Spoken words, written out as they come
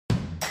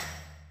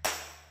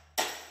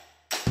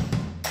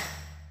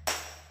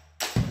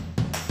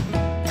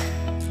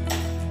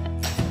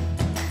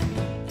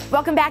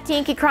Welcome back to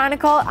Yankee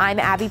Chronicle. I'm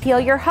Abby Peel,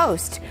 your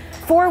host.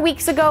 4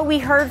 weeks ago, we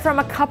heard from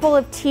a couple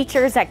of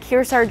teachers at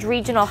Kearsarge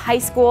Regional High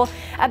School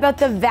about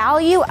the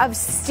value of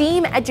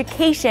STEAM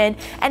education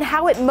and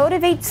how it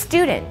motivates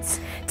students.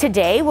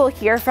 Today, we'll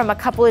hear from a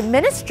couple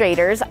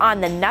administrators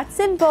on the nuts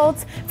and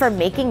bolts for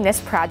making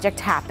this project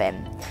happen.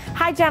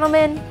 Hi,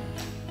 gentlemen.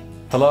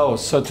 Hello.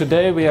 So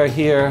today we are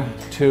here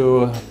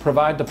to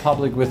provide the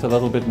public with a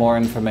little bit more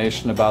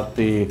information about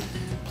the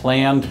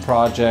planned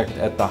project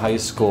at the high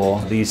school,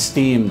 the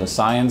STEAM, the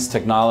Science,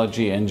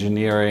 Technology,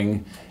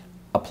 Engineering,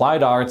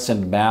 Applied Arts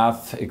and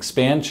Math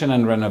expansion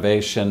and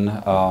renovation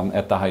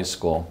at the high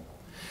school.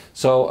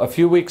 So a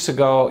few weeks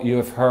ago you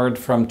have heard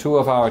from two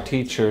of our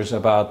teachers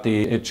about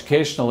the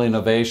educational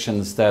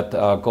innovations that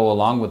go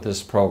along with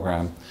this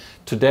program.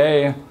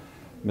 Today,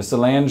 Mr.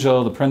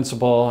 Lingille, the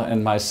principal,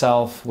 and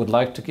myself would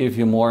like to give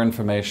you more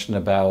information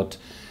about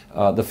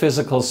the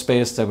physical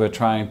space that we're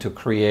trying to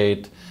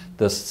create,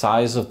 the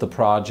size of the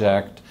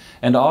project,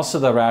 and also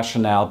the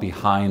rationale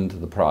behind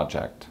the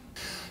project.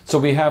 So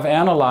we have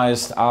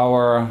analyzed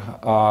our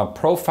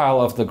profile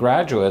of the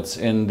graduates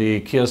in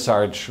the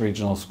Kearsarge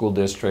Regional School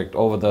District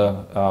over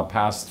the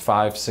past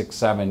 5, 6,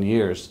 7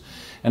 years,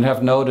 and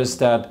have noticed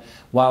that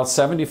while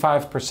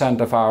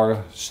 75% of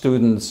our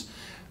students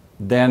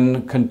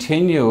then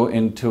continue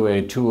into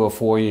a 2 or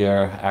 4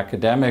 year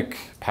academic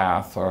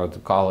path or the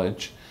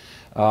college,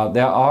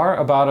 there are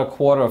about a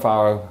quarter of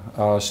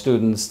our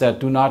students that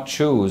do not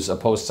choose a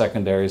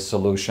post-secondary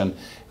solution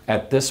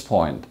at this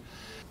point.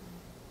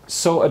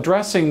 So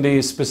addressing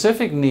the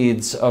specific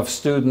needs of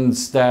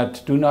students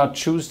that do not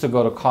choose to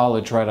go to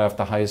college right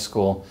after high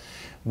school,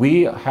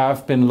 we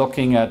have been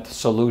looking at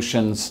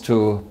solutions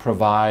to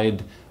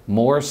provide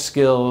more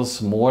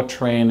skills, more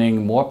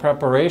training, more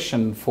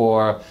preparation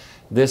for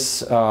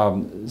this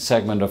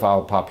segment of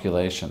our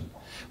population.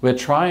 We're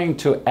trying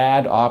to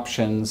add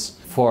options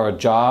for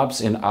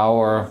jobs in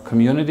our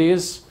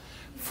communities,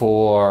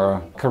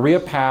 for career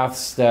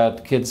paths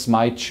that kids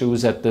might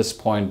choose at this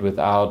point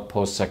without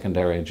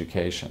post-secondary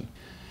education.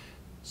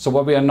 So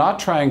what we are not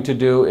trying to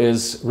do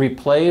is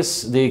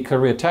replace the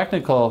career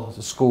technical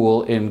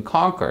school in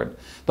Concord.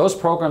 Those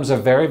programs are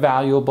very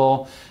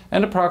valuable,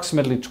 and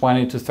approximately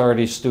 20 to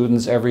 30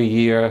 students every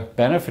year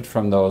benefit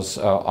from those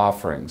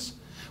offerings.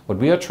 What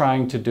we are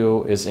trying to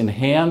do is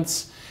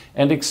enhance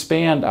and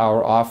expand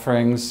our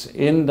offerings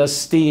in the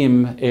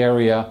STEAM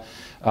area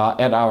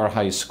at our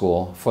high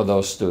school for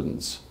those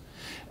students.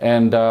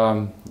 And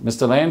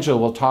Mr. Lingille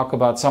will talk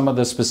about some of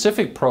the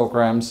specific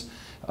programs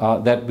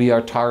that we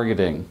are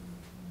targeting.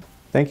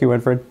 Thank you,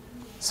 Winfried.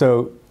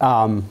 So,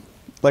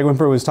 like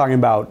Winfried was talking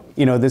about,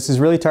 this is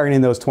really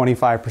targeting those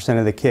 25%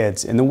 of the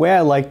kids. And the way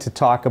I like to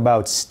talk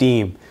about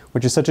STEAM,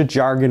 which is such a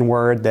jargon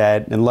word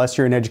that unless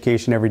you're in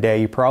education every day,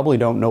 you probably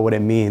don't know what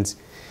it means.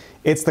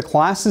 It's the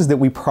classes that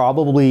we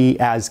probably,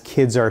 as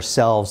kids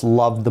ourselves,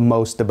 loved the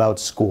most about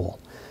school.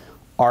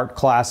 Art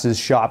classes,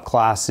 shop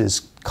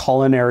classes,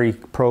 culinary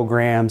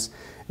programs,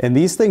 and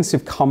these things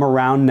have come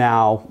around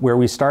now where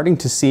we're starting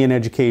to see in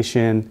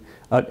education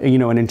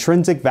an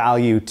intrinsic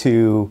value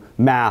to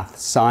math,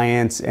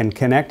 science, and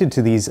connected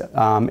to these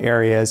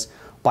areas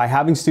by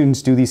having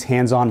students do these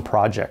hands-on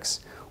projects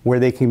where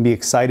they can be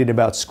excited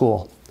about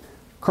school.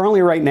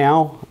 Currently right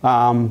now,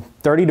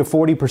 30 to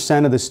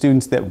 40% of the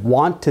students that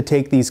want to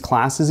take these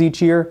classes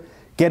each year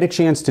get a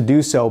chance to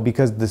do so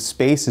because the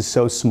space is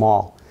so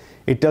small.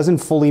 It doesn't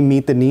fully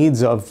meet the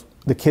needs of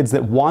the kids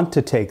that want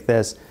to take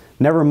this,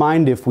 never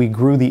mind if we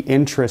grew the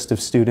interest of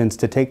students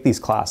to take these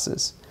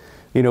classes.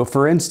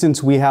 For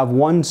instance, we have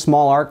one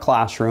small art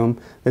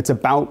classroom that's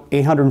about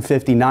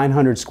 850,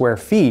 900 square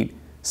feet.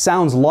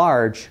 Sounds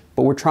large,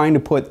 but we're trying to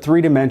put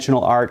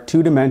three-dimensional art,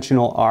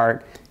 two-dimensional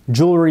art,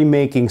 jewelry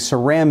making,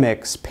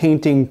 ceramics,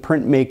 painting,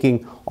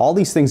 printmaking, all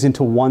these things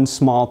into one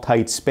small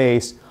tight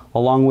space,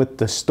 along with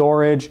the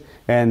storage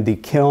and the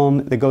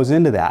kiln that goes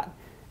into that.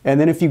 And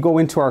then if you go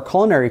into our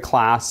culinary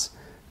class,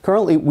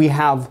 currently we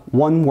have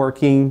one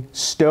working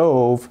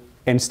stove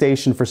and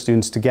station for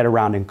students to get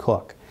around and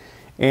cook.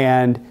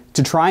 And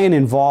to try and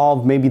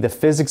involve maybe the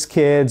physics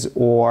kids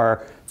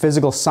or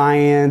physical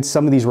science,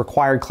 some of these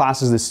required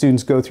classes that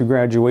students go through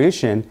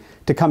graduation,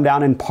 to come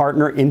down and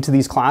partner into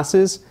these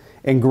classes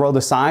and grow the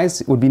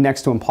size would be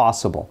next to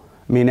impossible.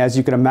 I mean, as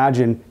you can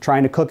imagine,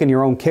 trying to cook in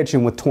your own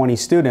kitchen with 20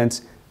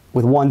 students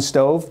with one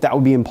stove, that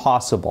would be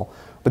impossible.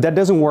 But that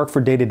doesn't work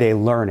for day-to-day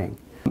learning.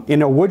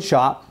 In a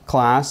woodshop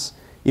class,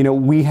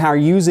 we are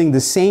using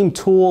the same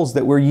tools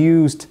that were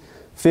used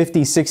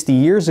 50, 60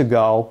 years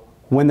ago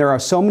when there are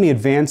so many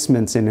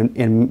advancements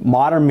in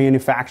modern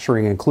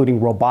manufacturing,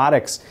 including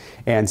robotics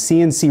and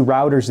CNC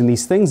routers and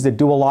these things that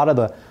do a lot of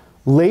the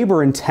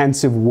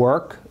labor-intensive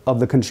work of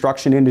the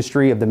construction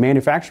industry, of the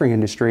manufacturing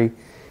industry.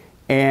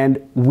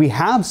 And we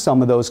have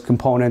some of those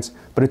components,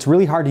 but it's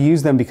really hard to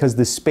use them because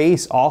the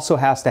space also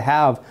has to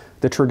have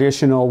the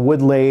traditional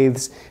wood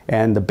lathes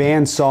and the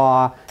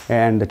bandsaw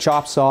and the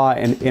chop saw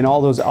and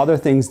all those other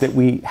things that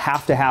we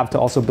have to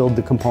also build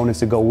the components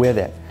to go with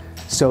it.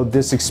 So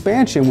this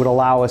expansion would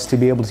allow us to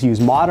be able to use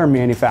modern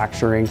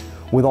manufacturing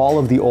with all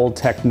of the old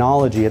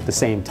technology at the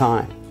same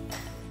time.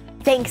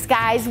 Thanks,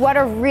 guys. What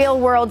a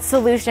real-world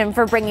solution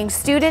for bringing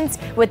students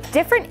with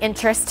different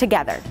interests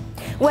together.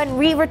 When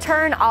we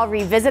return, I'll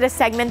revisit a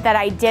segment that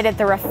I did at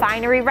the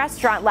Refinery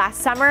restaurant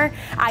last summer.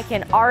 I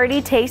can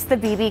already taste the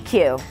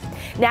BBQ.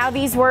 Now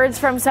these words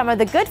from some of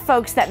the good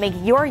folks that make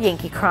your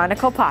Yankee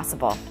Chronicle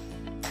possible.